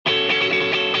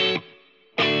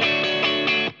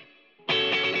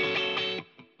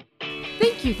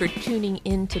Thank you for tuning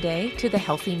in today to the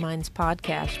Healthy Minds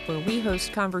podcast, where we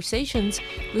host conversations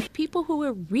with people who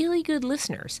are really good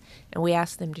listeners, and we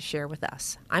ask them to share with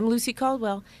us. I'm Lucy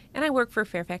Caldwell, and I work for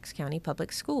Fairfax County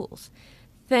Public Schools.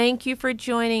 Thank you for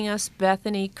joining us,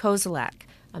 Bethany Kozolak,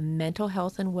 a mental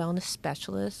health and wellness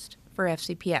specialist for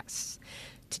FCPS.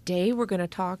 Today, we're going to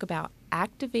talk about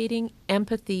activating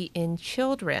empathy in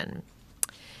children.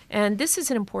 And this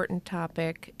is an important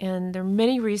topic, and there are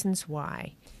many reasons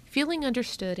why. Feeling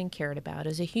understood and cared about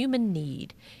is a human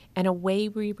need and a way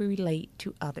we relate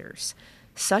to others.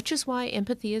 Such is why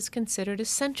empathy is considered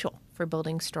essential for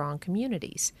building strong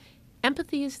communities.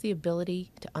 Empathy is the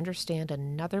ability to understand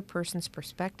another person's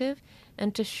perspective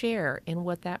and to share in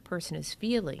what that person is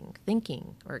feeling,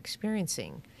 thinking, or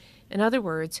experiencing. In other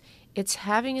words, it's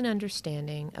having an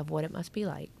understanding of what it must be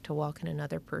like to walk in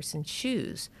another person's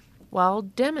shoes while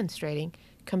demonstrating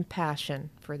compassion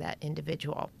for that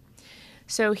individual.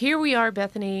 So here we are,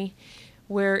 Bethany.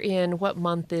 We're in, what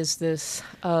month is this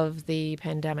of the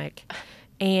pandemic?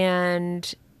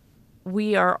 And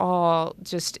we are all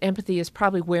just, empathy is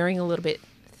probably wearing a little bit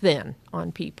thin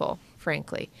on people,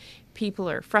 frankly. People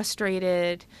are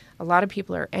frustrated. A lot of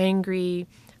people are angry.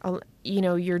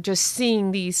 You're just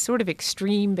seeing these sort of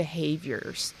extreme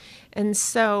behaviors. And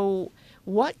so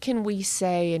what can we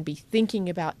say and be thinking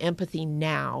about empathy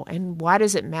now? And why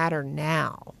does it matter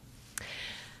now?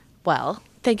 Well,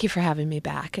 thank you for having me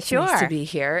back. It's Sure. nice to be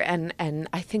here. And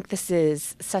I think this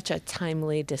is such a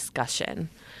timely discussion,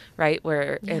 right?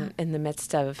 We're in the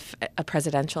midst of a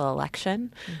presidential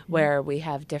election where we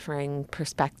have differing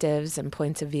perspectives and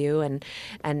points of view. And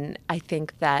I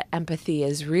think that empathy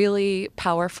is really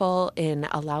powerful in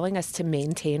allowing us to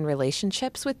maintain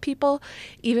relationships with people,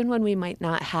 even when we might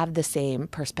not have the same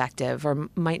perspective or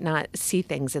might not see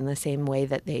things in the same way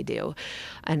that they do.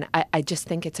 And I just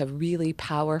think it's a really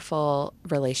powerful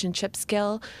relationship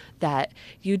skill that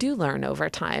you do learn over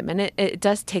time. And it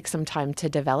does take some time to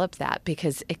develop that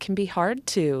because it can be hard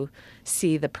to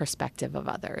see the perspective of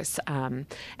others and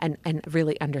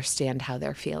really understand how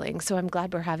they're feeling. So I'm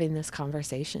glad we're having this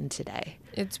conversation today.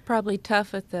 It's probably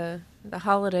tough at the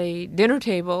holiday dinner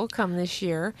table come this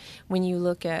year when you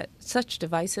look at such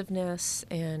divisiveness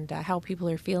and how people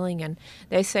are feeling. And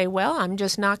they say, well, I'm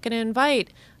just not going to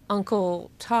invite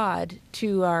Uncle Todd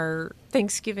to our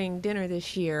Thanksgiving dinner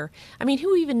this year. I mean,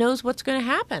 who even knows what's going to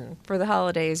happen for the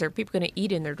holidays? Are people going to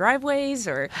eat in their driveways?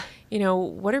 Or,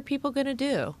 what are people going to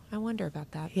do? I wonder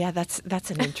about that. Yeah, that's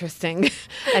an interesting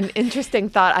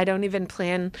thought. I don't even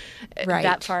plan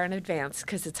that far in advance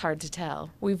because it's hard to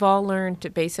tell. We've all learned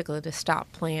to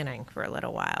stop planning for a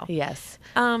little while. Yes.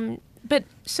 But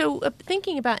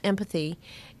thinking about empathy,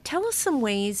 tell us some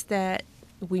ways that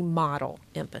we model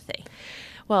empathy.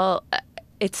 Well,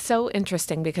 it's so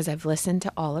interesting because I've listened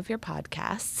to all of your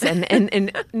podcasts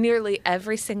and nearly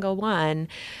every single one,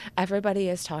 everybody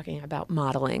is talking about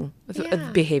modeling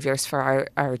behaviors for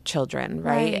our children,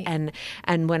 right?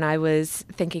 And when I was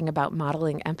thinking about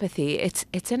modeling empathy,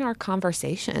 it's in our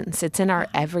conversations, it's in our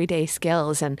everyday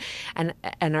skills and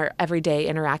our everyday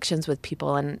interactions with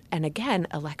people. And again,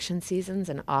 election season's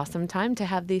an awesome time to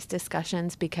have these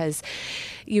discussions because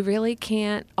you really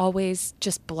can't always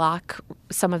just block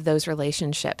some of those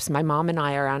relationships. My mom and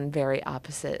I are on very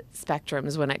opposite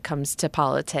spectrums when it comes to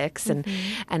politics.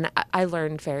 And I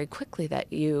learned very quickly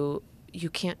that you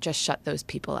can't just shut those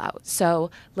people out.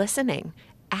 So listening,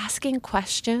 asking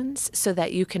questions so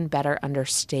that you can better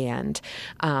understand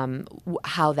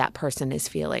how that person is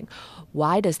feeling.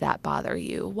 Why does that bother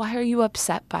you? Why are you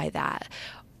upset by that?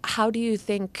 How do you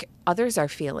think others are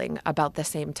feeling about the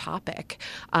same topic?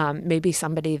 Maybe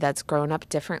somebody that's grown up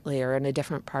differently or in a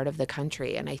different part of the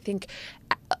country. And I think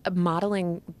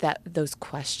modeling those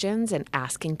questions and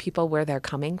asking people where they're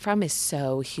coming from is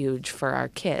so huge for our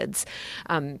kids.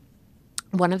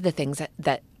 One of the things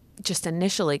that just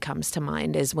initially comes to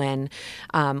mind is when,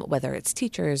 whether it's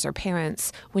teachers or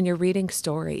parents, when you're reading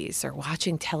stories or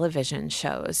watching television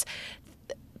shows,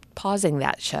 pausing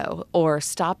that show or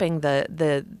stopping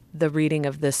the reading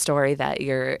of the story that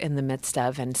you're in the midst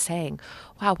of and saying,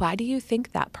 wow, why do you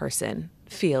think that person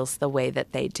feels the way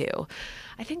that they do?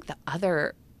 I think the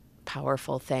other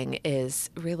powerful thing is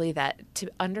really that to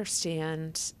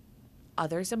understand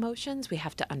others' emotions, we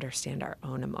have to understand our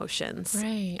own emotions.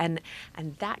 Right. And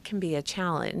that can be a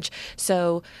challenge.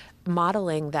 So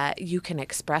modeling that you can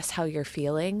express how you're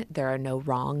feeling, there are no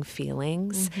wrong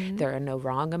feelings, there are no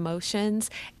wrong emotions,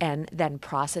 and then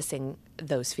processing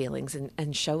those feelings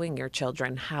and showing your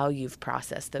children how you've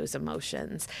processed those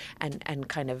emotions and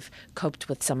kind of coped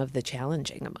with some of the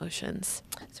challenging emotions.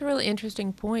 It's a really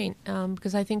interesting point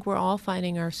because I think we're all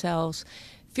finding ourselves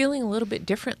feeling a little bit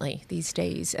differently these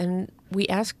days. And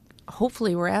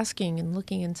hopefully we're asking and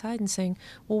looking inside and saying,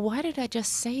 well, why did I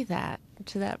just say that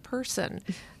to that person?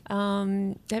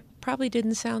 That probably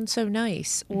didn't sound so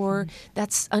nice, or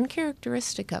that's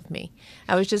uncharacteristic of me.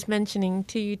 I was just mentioning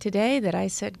to you today that I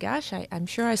said, gosh, I'm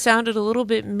sure I sounded a little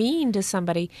bit mean to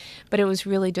somebody, but it was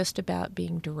really just about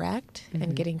being direct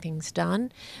and getting things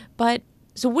done. But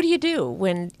so what do you do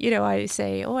when, I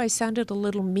say, oh, I sounded a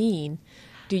little mean?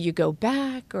 Do you go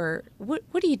back, or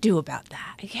what do you do about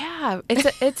that? Yeah, it's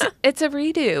a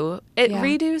redo.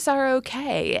 Redos are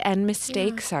okay, and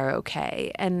mistakes are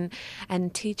okay. And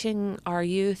teaching our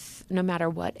youth, no matter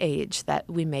what age, that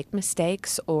we make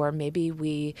mistakes, or maybe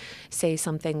we say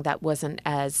something that wasn't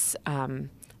as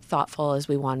thoughtful as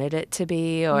we wanted it to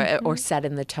be, or set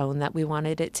in the tone that we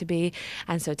wanted it to be.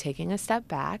 And so taking a step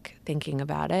back, thinking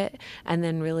about it, and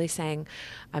then really saying,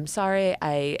 I'm sorry,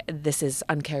 this is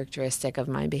uncharacteristic of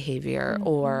my behavior,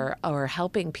 or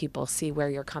helping people see where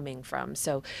you're coming from.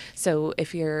 So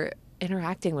if you're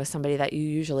interacting with somebody that you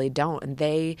usually don't, and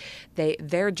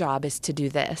their job is to do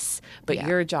this, but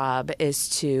your job is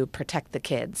to protect the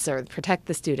kids, or protect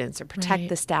the students, or protect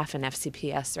the staff in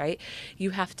FCPS, right? You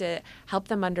have to help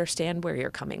them understand where you're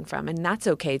coming from, and that's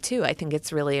okay too. I think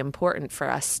it's really important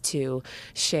for us to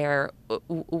share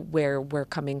where we're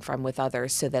coming from with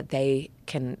others, so that they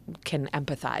can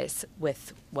empathize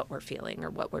with what we're feeling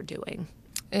or what we're doing.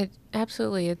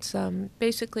 Absolutely. It's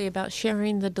basically about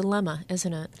sharing the dilemma,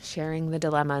 isn't it? Sharing the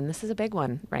dilemma. And this is a big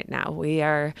one right now. We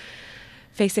are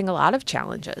facing a lot of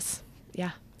challenges.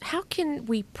 Yeah. How can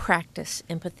we practice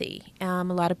empathy? A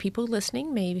lot of people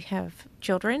listening may have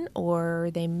children,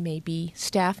 or they may be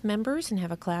staff members and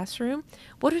have a classroom.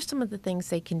 What are some of the things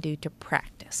they can do to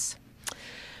practice?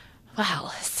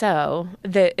 Wow. So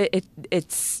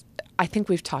it's I think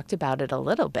we've talked about it a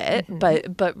little bit,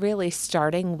 but really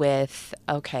starting with,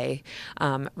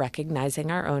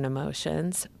 recognizing our own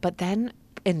emotions, but then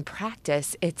in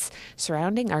practice, it's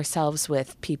surrounding ourselves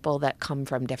with people that come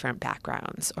from different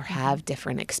backgrounds or have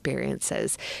different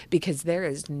experiences, because there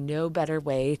is no better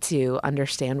way to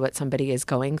understand what somebody is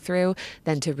going through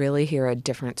than to really hear a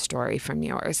different story from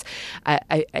yours.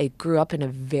 I grew up in a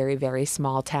very, very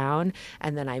small town,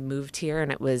 and then I moved here,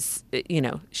 and it was,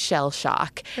 shell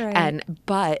shock. Right.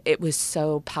 But it was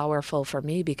so powerful for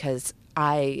me, because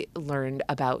I learned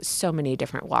about so many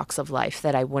different walks of life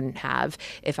that I wouldn't have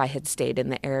if I had stayed in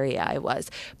the area I was.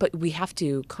 But we have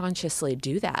to consciously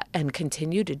do that and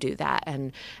continue to do that,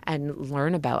 and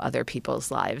learn about other people's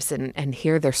lives and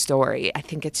hear their story. I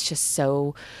think it's just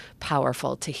so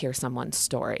powerful to hear someone's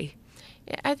story.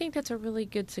 I think that's a really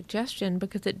good suggestion,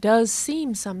 because it does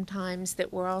seem sometimes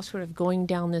that we're all sort of going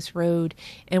down this road,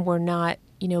 and we're not,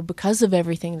 because of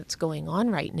everything that's going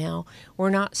on right now, we're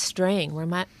not straying. We're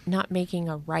not making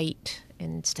a right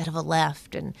instead of a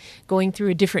left, and going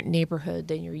through a different neighborhood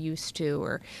than you're used to,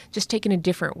 or just taking a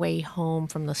different way home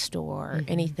from the store, or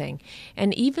anything.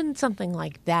 And even something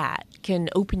like that can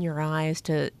open your eyes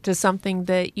to something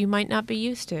that you might not be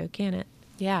used to, can it?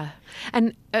 Yeah.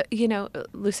 And,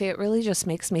 Lucy, it really just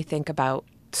makes me think about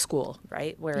school,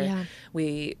 right? Where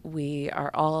we are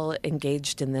all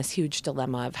engaged in this huge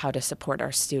dilemma of how to support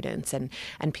our students. And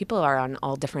people are on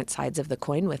all different sides of the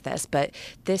coin with this. But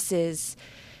this is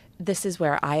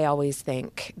where I always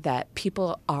think that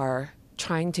people are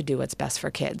trying to do what's best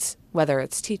for kids, whether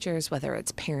it's teachers, whether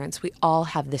it's parents. We all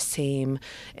have the same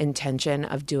intention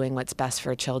of doing what's best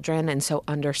for children. And so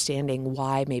understanding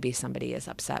why maybe somebody is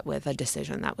upset with a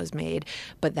decision that was made,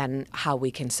 but then how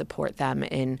we can support them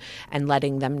and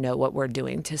letting them know what we're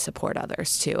doing to support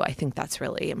others too. I think that's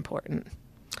really important.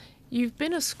 You've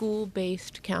been a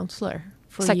school-based counselor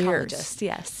for Psychologist,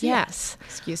 years. yes.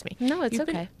 Excuse me. No, it's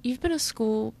okay. You've been a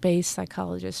school-based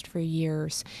psychologist for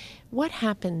years. What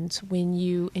happens when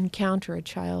you encounter a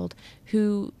child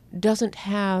who doesn't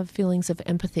have feelings of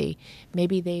empathy?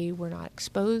 Maybe they were not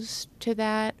exposed to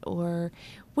that, or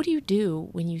what do you do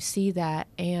when you see that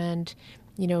and,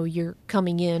 you're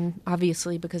coming in,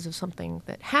 obviously, because of something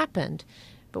that happened?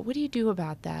 But what do you do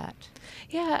about that?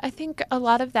 Yeah, I think a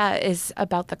lot of that is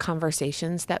about the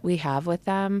conversations that we have with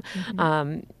them.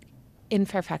 In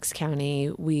Fairfax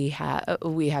County, we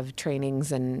have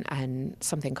trainings and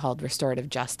something called restorative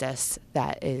justice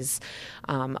that is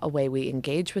a way we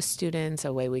engage with students,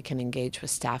 a way we can engage with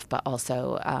staff, but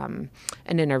also an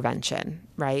intervention,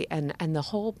 right? And the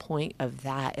whole point of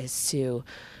that is to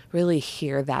really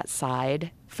hear that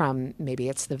side from, maybe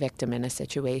it's the victim in a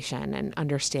situation, and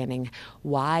understanding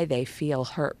why they feel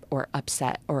hurt or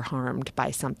upset or harmed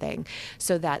by something,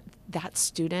 so that that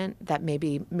student that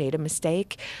maybe made a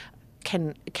mistake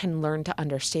can learn to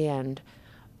understand,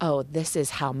 oh, this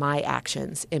is how my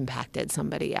actions impacted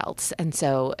somebody else. And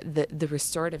so the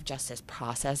restorative justice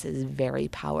process is very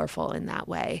powerful in that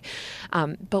way.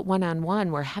 But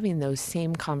one-on-one, we're having those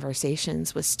same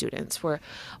conversations with students. We're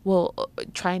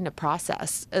trying to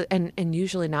process, and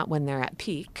usually not when they're at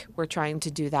peak. We're trying to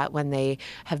do that when they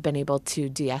have been able to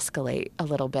de-escalate a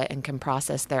little bit and can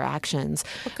process their actions.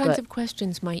 What kinds of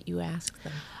questions might you ask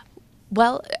them?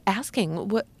 Well,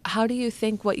 asking, how do you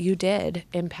think what you did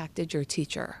impacted your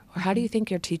teacher? Or how do you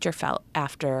think your teacher felt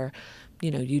after,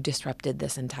 you disrupted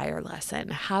this entire lesson?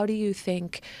 How do you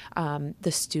think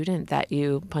the student that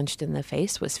you punched in the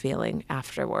face was feeling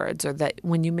afterwards? Or that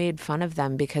when you made fun of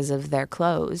them because of their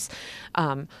clothes,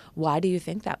 why do you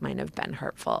think that might have been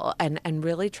hurtful? And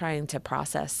really trying to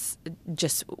process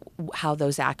just how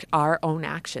those our own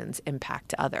actions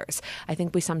impact others. I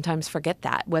think we sometimes forget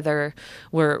that, whether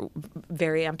we're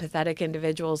very empathetic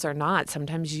individuals or not.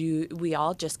 Sometimes we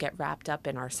all just get wrapped up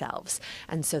in ourselves.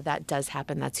 And so that does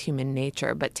happen. That's human nature.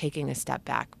 But taking a step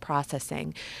back,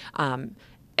 processing,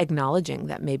 acknowledging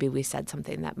that maybe we said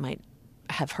something that might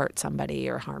have hurt somebody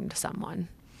or harmed someone.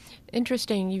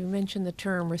 Interesting, you mentioned the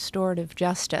term restorative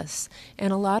justice,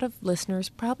 and a lot of listeners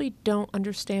probably don't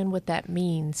understand what that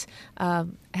means.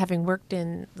 Having worked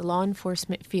in the law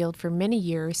enforcement field for many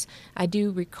years, I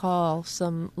do recall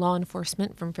some law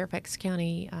enforcement from Fairfax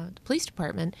County Police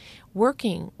Department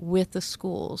working with the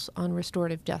schools on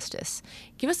restorative justice.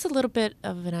 Give us a little bit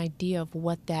of an idea of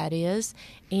what that is,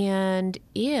 and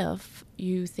if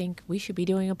you think we should be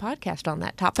doing a podcast on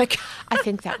that topic. I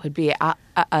think that would be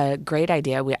a great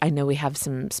idea. I know we have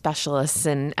some specialists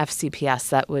in FCPS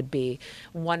that would be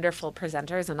wonderful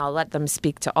presenters, and I'll let them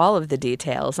speak to all of the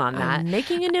details on that. I'm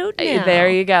making a note now. There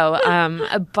you go.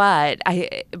 But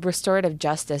restorative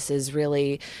justice is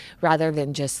really, rather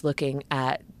than just looking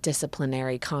at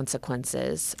disciplinary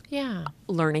consequences,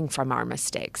 learning from our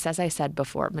mistakes. As I said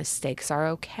before, mistakes are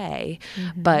okay,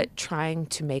 but trying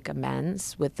to make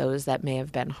amends with those that may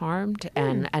have been harmed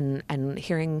and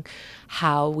hearing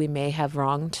how we may have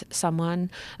wronged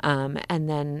someone, and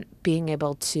then being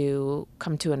able to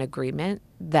come to an agreement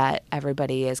that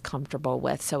everybody is comfortable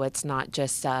with. So it's not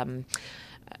just an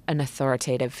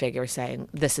authoritative figure saying,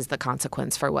 this is the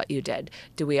consequence for what you did.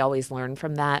 Do we always learn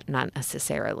from that? Not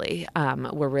necessarily.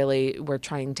 We're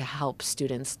trying to help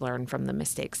students learn from the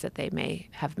mistakes that they may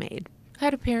have made. How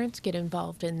do parents get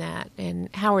involved in that, and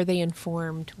how are they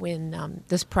informed when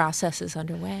this process is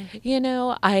underway?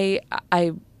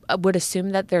 I would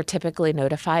assume that they're typically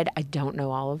notified. I don't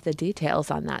know all of the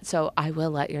details on that, so I will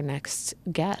let your next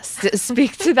guest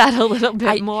speak to that a little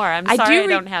bit more. I'm sorry I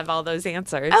don't have all those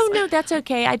answers. Oh, no, that's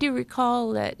okay. I do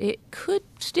recall that it could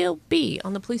still be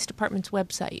on the police department's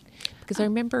website, because I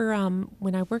remember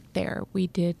when I worked there, we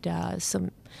did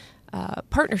some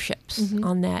partnerships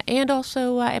on that. And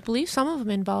also, I believe some of them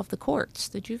involve the courts,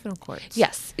 the juvenile courts.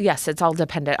 Yes. It's all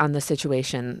dependent on the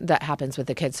situation that happens with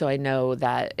the kids. So I know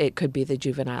that it could be the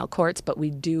juvenile courts, but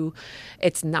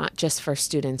it's not just for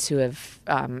students who have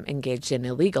engaged in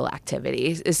illegal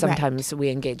activities. Sometimes we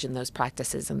engage in those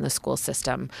practices in the school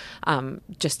system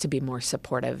just to be more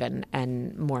supportive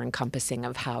and more encompassing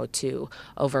of how to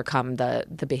overcome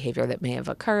the behavior that may have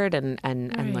occurred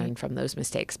and learn from those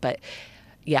mistakes. But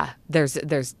yeah, there's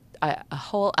a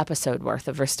whole episode worth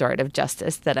of restorative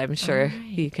justice that I'm sure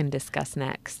you can discuss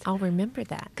next. I'll remember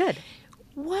that. Good.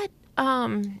 What,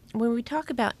 when we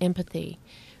talk about empathy,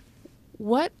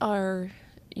 what are,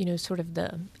 sort of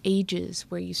the ages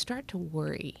where you start to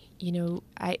worry?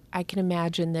 I can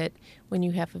imagine that when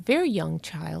you have a very young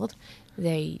child,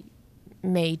 they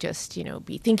may just,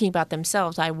 be thinking about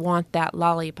themselves. I want that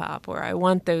lollipop, or I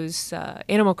want those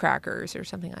animal crackers or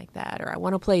something like that, or I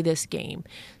want to play this game.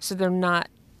 So they're not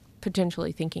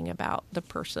potentially thinking about the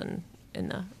person in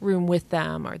the room with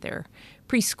them or their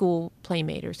preschool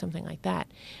playmate or something like that.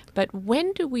 But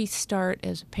when do we start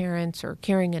as parents or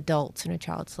caring adults in a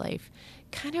child's life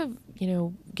kind of,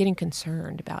 getting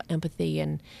concerned about empathy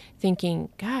and thinking,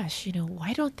 gosh,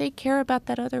 why don't they care about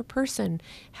that other person?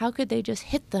 How could they just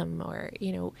hit them? Or,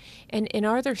 and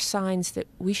are there signs that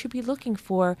we should be looking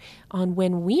for on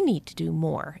when we need to do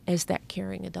more as that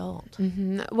caring adult?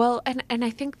 Well, and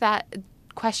I think that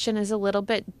question is a little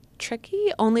bit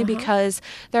tricky only because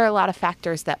there are a lot of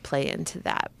factors that play into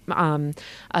that.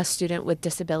 A student with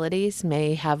disabilities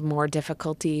may have more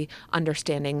difficulty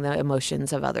understanding the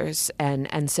emotions of others,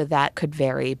 and so that could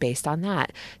vary based on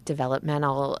that.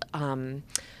 Developmental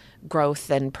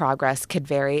growth and progress could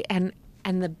vary, and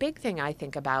the big thing I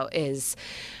think about is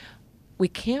we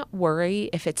can't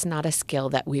worry if it's not a skill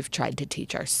that we've tried to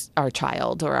teach our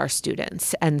child or our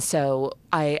students. And so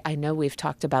I know we've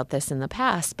talked about this in the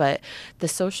past, but the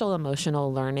social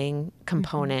emotional learning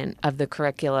component of the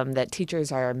curriculum that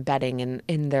teachers are embedding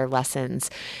in their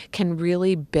lessons can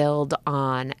really build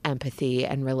on empathy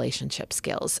and relationship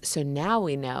skills. So now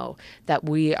we know that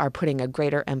we are putting a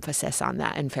greater emphasis on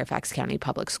that in Fairfax County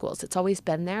Public Schools. It's always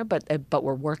been there, but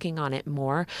we're working on it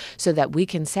more so that we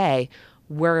can say,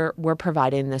 we're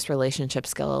providing this relationship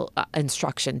skill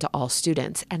instruction to all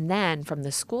students. And then from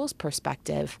the school's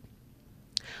perspective,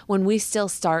 when we still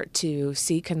start to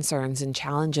see concerns and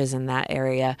challenges in that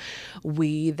area,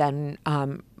 we then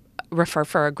refer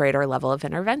for a greater level of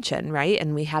intervention, right?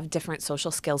 And we have different social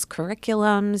skills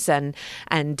curriculums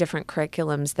and different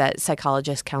curriculums that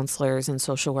psychologists, counselors, and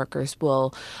social workers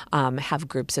will have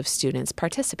groups of students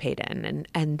participate in.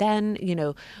 And then,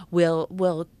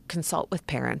 we'll consult with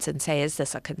parents and say, is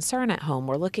this a concern at home?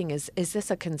 We're looking, is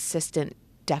this a consistent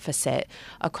deficit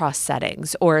across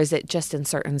settings, or is it just in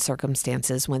certain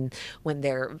circumstances when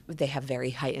they have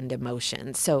very heightened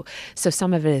emotions? So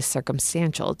some of it is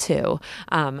circumstantial too.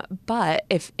 But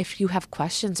if you have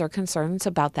questions or concerns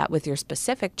about that with your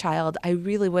specific child, I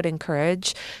really would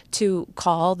encourage to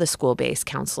call the school-based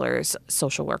counselors,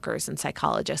 social workers, and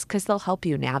psychologists, because they'll help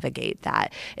you navigate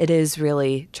that. It is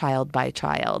really child by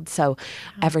child. So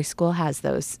every school has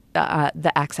those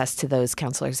the access to those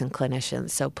counselors and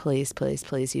clinicians. So please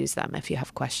use them if you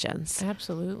have questions.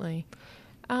 Absolutely.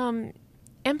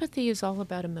 Empathy is all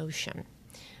about emotion.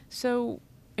 So,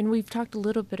 and we've talked a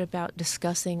little bit about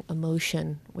discussing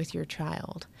emotion with your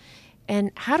child.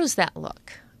 And how does that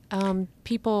look?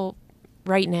 People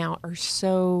right now are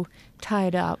so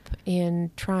tied up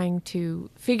in trying to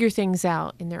figure things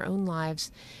out in their own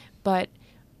lives. But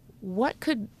what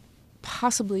could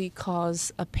possibly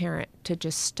cause a parent to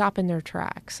just stop in their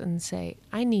tracks and say,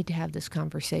 I need to have this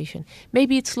conversation?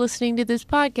 Maybe it's listening to this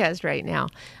podcast right now.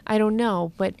 I don't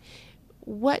know. But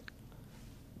what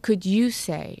could you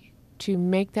say to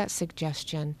make that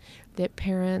suggestion that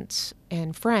parents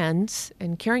and friends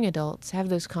and caring adults have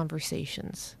those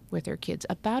conversations with their kids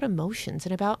about emotions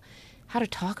and about how to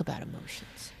talk about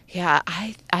emotions? Yeah,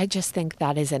 I just think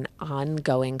that is an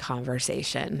ongoing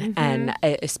conversation. And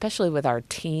especially with our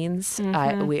teens,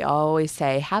 we always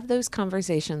say, have those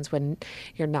conversations when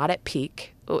you're not at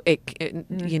peak.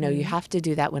 You have to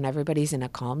do that when everybody's in a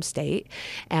calm state,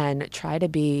 and try to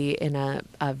be in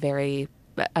a very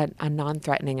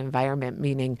non-threatening environment,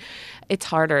 meaning it's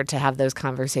harder to have those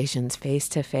conversations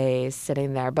face-to-face,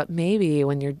 sitting there. But maybe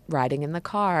when you're riding in the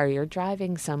car, you're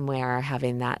driving somewhere,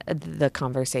 having the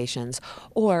conversations,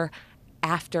 or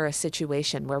after a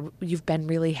situation where you've been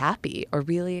really happy or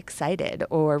really excited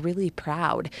or really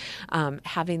proud,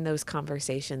 having those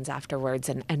conversations afterwards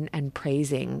and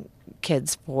praising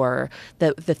kids for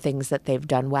the things that they've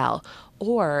done well.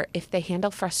 Or if they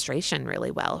handle frustration really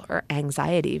well or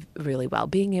anxiety really well,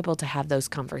 being able to have those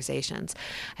conversations.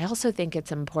 I also think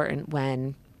it's important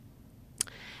when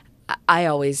I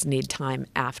always need time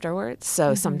afterwards.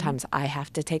 So sometimes I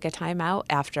have to take a time out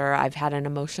after I've had an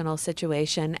emotional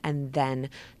situation and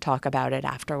then talk about it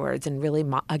afterwards. And really,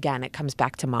 again, it comes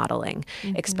back to modeling,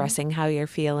 expressing how you're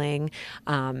feeling,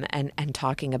 and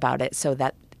talking about it so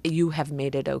that you have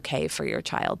made it okay for your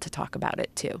child to talk about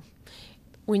it too.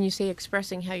 When you say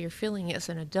expressing how you're feeling as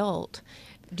an adult,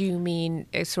 do you mean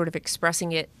sort of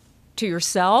expressing it to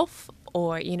yourself,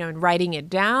 or, writing it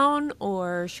down,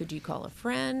 or should you call a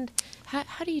friend?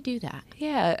 How do you do that?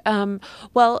 Yeah.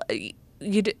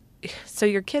 So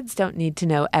your kids don't need to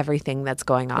know everything that's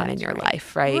going on in your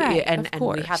life, right? Right, and of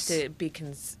course. We have to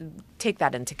take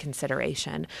that into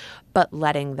consideration, but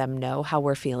letting them know how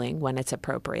we're feeling when it's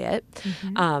appropriate.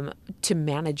 To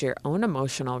manage your own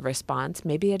emotional response,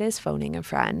 maybe it is phoning a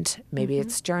friend, maybe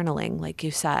it's journaling, like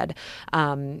you said.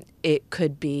 It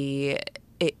could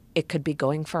be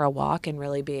going for a walk and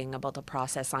really being able to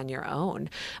process on your own.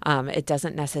 It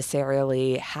doesn't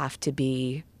necessarily have to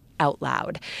be out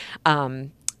loud.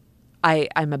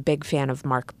 I'm a big fan of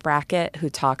Mark Brackett, who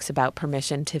talks about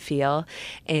permission to feel.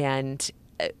 And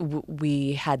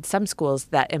we had some schools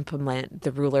that implement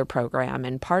the Ruler program.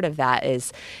 And part of that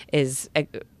is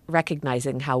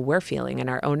recognizing how we're feeling and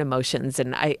our own emotions.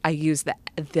 And I use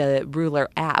the Ruler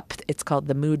app. It's called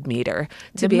the Mood Meter.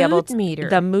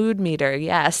 The Mood Meter,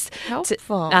 yes.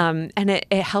 Helpful. And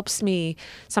it helps me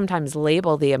sometimes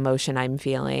label the emotion I'm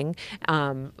feeling.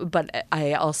 But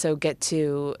I also get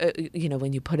to,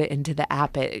 when you put it into the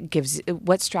app, it gives,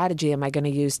 what strategy am I going to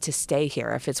use to stay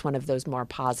here if it's one of those more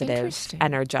positive,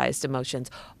 energized emotions,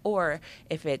 or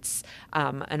if it's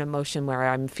an emotion where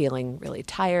I'm feeling really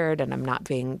tired and I'm not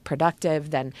being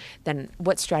productive, then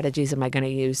what strategies am I going to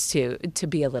use to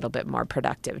be a little bit more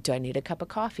productive? Do I need a cup of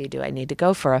coffee? Do I need to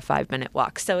go for a 5-minute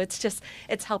walk? So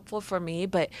it's helpful for me,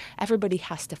 but everybody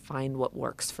has to find what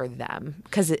works for them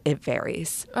because it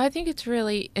varies. I think it's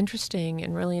really interesting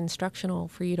and really instructional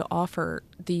for you to offer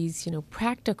these,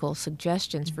 practical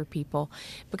suggestions for people,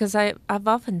 because I've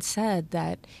often said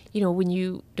that, when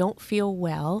you don't feel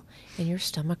well and your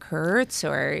stomach hurts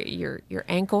or your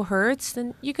ankle hurts,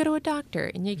 then you go to a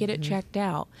doctor and you get it checked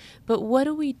out. But what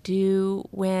do we do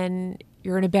when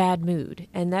you're in a bad mood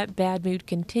and that bad mood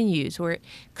continues or it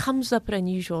comes up at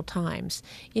unusual times?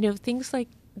 Things like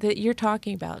that you're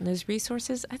talking about and those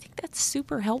resources, I think that's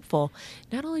super helpful,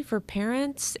 not only for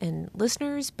parents and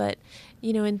listeners, but,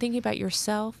 in thinking about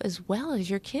yourself as well as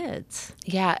your kids.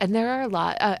 Yeah, and there are a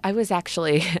lot. I was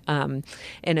actually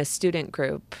in a student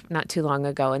group not too long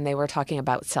ago, and they were talking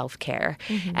about self-care.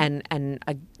 And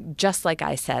just like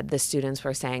I said, the students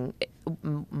were saying,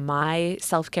 my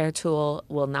self-care tool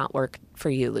will not work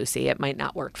for you, Lucy. It might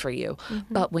not work for you.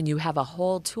 But when you have a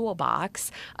whole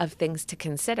toolbox of things to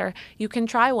consider, you can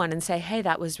try one and say, hey,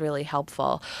 that was really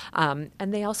helpful. And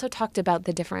they also talked about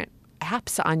the different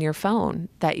apps on your phone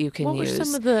that you can use. What were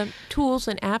some of the tools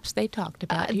and apps they talked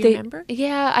about? Do you remember?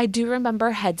 Yeah, I do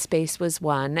remember Headspace was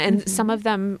one. And some of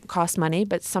them cost money,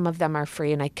 but some of them are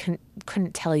free. And I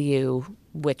couldn't tell you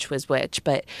which was which.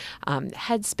 But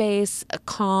Headspace,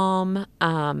 Calm,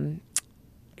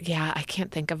 I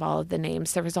can't think of all of the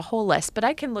names. There was a whole list, but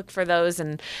I can look for those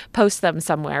and post them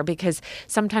somewhere because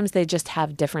sometimes they just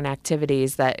have different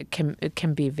activities that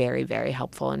can be very, very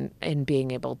helpful in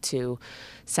being able to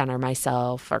center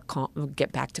myself or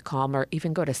get back to calm or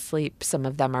even go to sleep. Some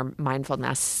of them are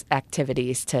mindfulness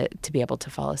activities to be able to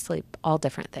fall asleep, all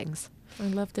different things. I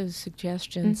love those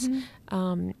suggestions.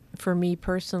 For me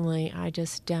personally, I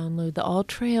just download the All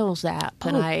Trails app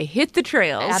and I hit the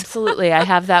trails. Absolutely. I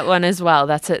have that one as well.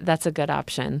 That's a good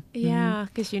option. Yeah,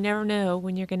 because you never know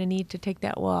when you're going to need to take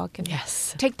that walk. And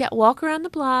yes. Take that walk around the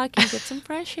block and get some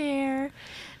fresh air.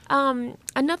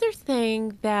 Another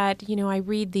thing that, I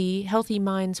read the Healthy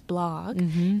Minds blog,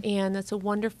 and that's a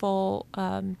wonderful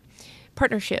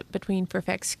partnership between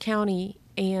Fairfax County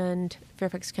and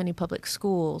Fairfax County Public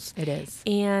Schools. It is.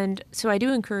 And so I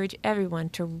do encourage everyone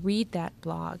to read that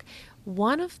blog.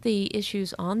 One of the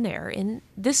issues on there in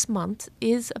this month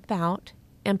is about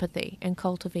empathy and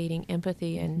cultivating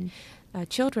empathy in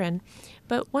children.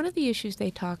 But one of the issues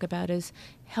they talk about is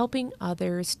helping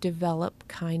others develop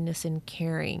kindness and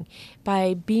caring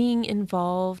by being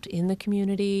involved in the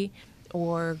community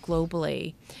or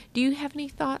globally. Do you have any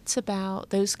thoughts about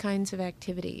those kinds of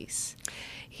activities?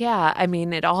 Yeah, I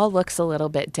mean, it all looks a little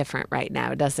bit different right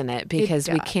now, doesn't it? Because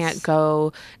we can't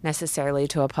go necessarily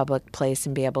to a public place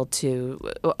and be able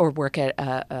to, or work at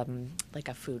like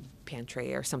a food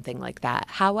pantry or something like that.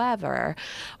 However,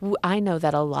 I know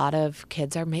that a lot of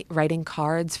kids are writing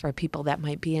cards for people that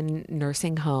might be in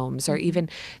nursing homes or even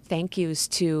thank yous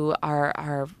to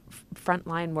our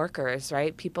frontline workers,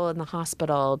 right? People in the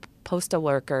hospital, postal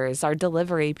workers, our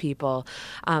delivery people.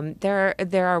 There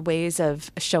are ways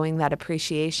of showing that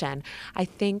appreciation. I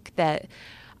think that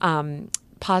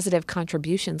positive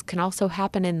contributions can also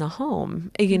happen in the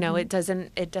home. You know, it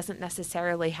doesn't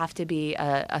necessarily have to be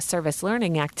a service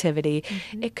learning activity.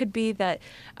 It could be that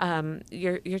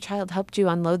your child helped you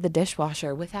unload the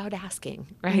dishwasher without asking,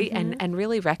 right? And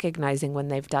really recognizing when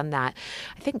they've done that.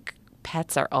 I think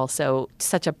pets are also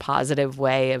such a positive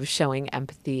way of showing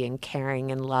empathy and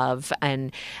caring and love,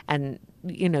 and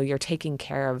you know, you're taking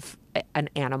care of an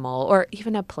animal or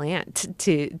even a plant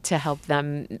to help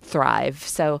them thrive.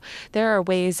 So there are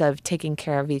ways of taking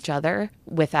care of each other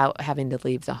without having to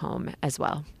leave the home as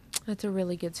well. That's a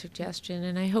really good suggestion,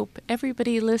 and I hope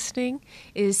everybody listening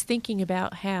is thinking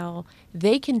about how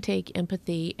they can take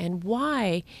empathy and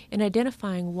why, and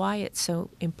identifying why it's so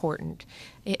important.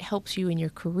 It helps you in your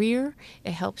career,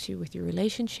 it helps you with your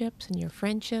relationships and your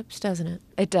friendships, doesn't it?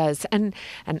 It does. And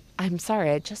I'm sorry,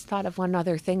 I just thought of one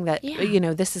other thing that, you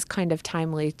know, this is kind of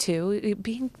timely too.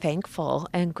 Being thankful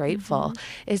and grateful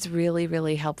is really,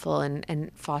 really helpful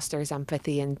and fosters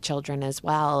empathy in children as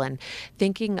well. And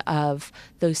thinking of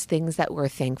those things that we're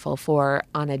thankful for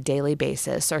on a daily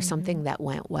basis or something that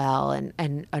went well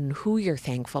and who you're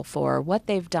thankful for, what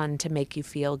they've done to make you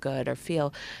feel good or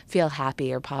feel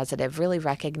happy or positive, really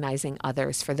recognizing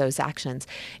others for those actions.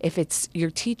 If it's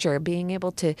your teacher, being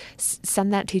able to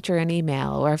send that teacher an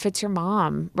email, or if it's your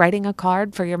mom, writing a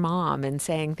card for your mom and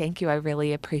saying, thank you, I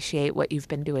really appreciate what you've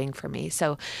been doing for me.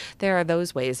 So there are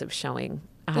those ways of showing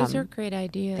those are great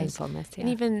ideas. Thankfulness, yeah. And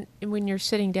even when you're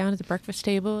sitting down at the breakfast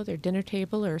table, their dinner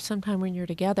table, or sometime when you're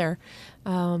together,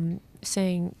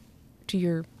 saying to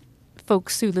your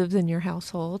folks who live in your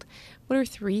household, what are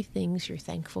 3 things you're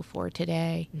thankful for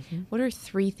today? What are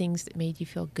 3 things that made you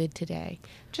feel good today?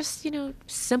 Just,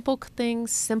 simple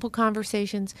things, simple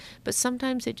conversations, but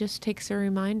sometimes it just takes a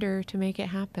reminder to make it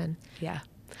happen. Yeah.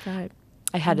 Right.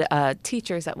 I had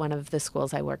teachers at one of the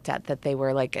schools I worked at that they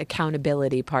were like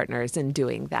accountability partners in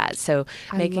doing that. So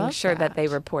making sure that they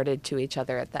reported to each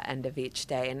other at the end of each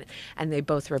day, and they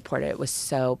both reported it was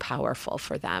so powerful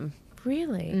for them.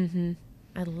 Really? Mm-hmm.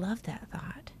 I love that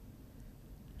thought.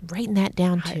 I'm writing that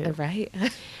down too. Right.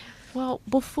 Well,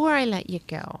 before I let you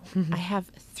go, I have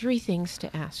 3 things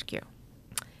to ask you.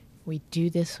 We do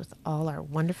this with all our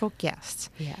wonderful guests.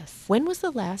 Yes. When was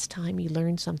the last time you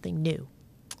learned something new?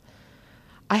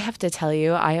 I have to tell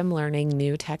you, I am learning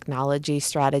new technology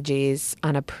strategies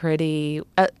on a pretty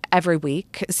every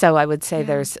week. So I would say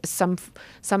there's some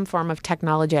form of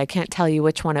technology. I can't tell you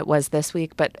which one it was this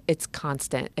week, but it's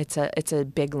constant. It's a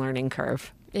big learning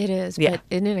curve. It is, but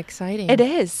isn't it exciting? It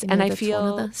is, and I feel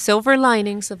one of the silver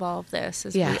linings of all of this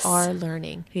is we are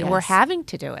learning, and we're having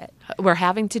to do it. We're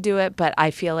having to do it, but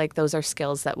I feel like those are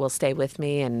skills that will stay with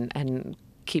me and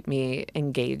keep me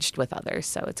engaged with others.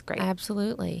 So it's great.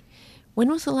 Absolutely. When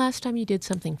was the last time you did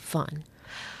something fun?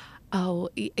 Oh,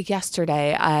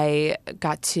 yesterday I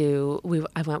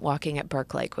went walking at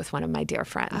Burke Lake with one of my dear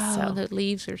friends. Oh, the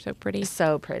leaves are so pretty.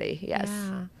 So pretty, yes.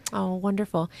 Yeah. Oh,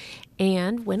 wonderful.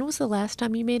 And when was the last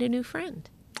time you made a new friend?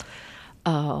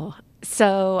 Oh,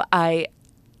 so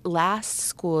last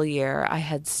school year, I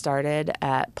had started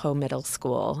at Poe Middle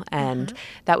School, and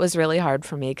that was really hard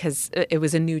for me because it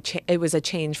was it was a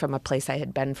change from a place I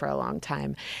had been for a long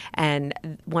time.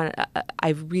 And I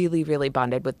really, really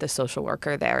bonded with the social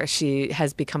worker there. She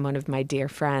has become one of my dear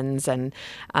friends, and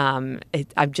I'm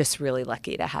just really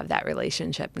lucky to have that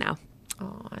relationship now.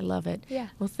 Oh, I love it. Yeah.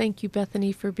 Well, thank you,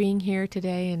 Bethany, for being here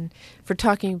today and for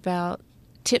talking about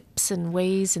tips and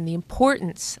ways and the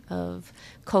importance of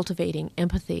cultivating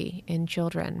empathy in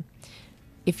children.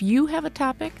 If you have a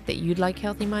topic that you'd like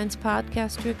Healthy Minds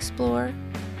Podcast to explore,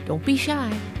 don't be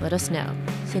shy. Let us know.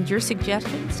 Send your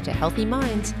suggestions to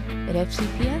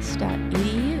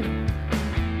healthyminds@fcps.edu.